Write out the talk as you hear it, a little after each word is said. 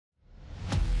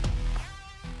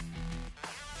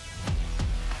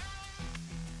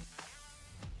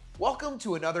Welcome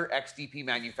to another XDP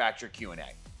Manufacturer Q&A.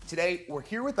 Today, we're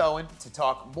here with Owen to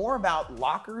talk more about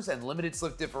lockers and limited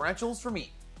slip differentials from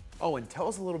Eaton. Owen, tell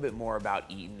us a little bit more about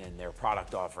Eaton and their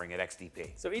product offering at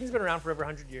XDP. So Eaton's been around for over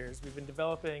 100 years. We've been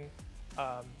developing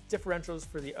differentials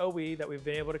for the OE that we've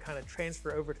been able to kind of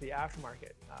transfer over to the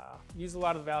aftermarket. Use a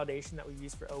lot of the validation that we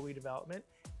use for OE development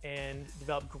and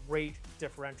develop great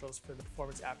differentials for the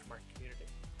performance aftermarket community.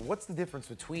 What's the difference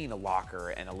between a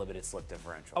locker and a limited slip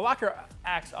differential? A locker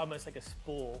acts almost like a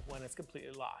spool when it's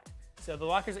completely locked. So the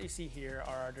lockers that you see here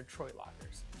are our Detroit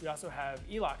Lockers. We also have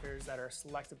E-Lockers that are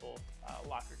selectable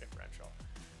locker differential.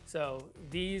 So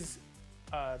these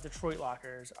Detroit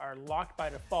Lockers are locked by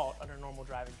default under normal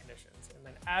driving conditions. And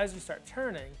then as you start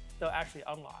turning, they'll actually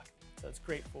unlock. So it's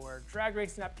great for drag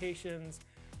racing applications,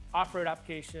 off-road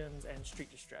applications, and street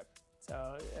to strip.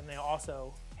 And they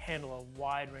also handle a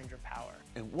wide range of power.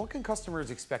 And what can customers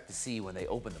expect to see when they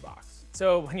open the box?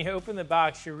 So when you open the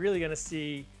box, you're really gonna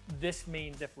see this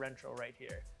main differential right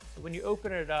here. So when you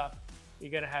open it up,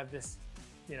 you're gonna have this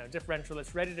differential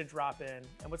that's ready to drop in.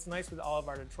 And what's nice with all of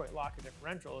our Detroit Locker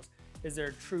differentials is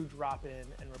they're true drop-in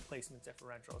and replacement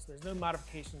differentials. There's no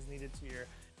modifications needed to your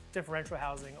differential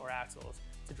housing or axles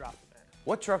to drop them in.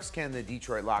 What trucks can the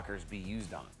Detroit Lockers be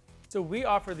used on? So we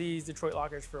offer these Detroit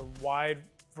Lockers for a wide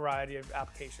variety of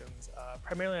applications.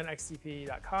 Primarily on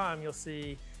XDP.com, you'll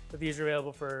see that these are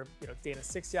available for Dana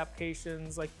 60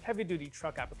 applications, like heavy-duty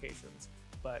truck applications.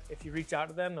 But if you reach out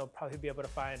to them, they'll probably be able to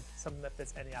find something that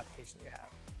fits any application you have.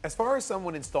 As far as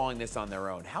someone installing this on their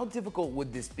own, how difficult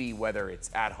would this be, whether it's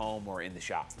at home or in the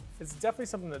shop? It's definitely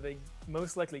something that they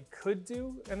most likely could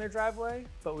do in their driveway,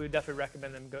 but we would definitely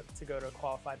recommend them to go to a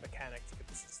qualified mechanic to get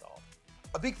this installed.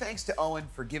 A big thanks to Owen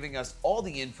for giving us all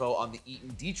the info on the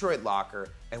Eaton Detroit Locker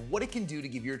and what it can do to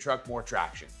give your truck more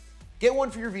traction. Get one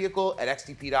for your vehicle at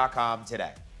XDP.com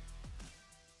today.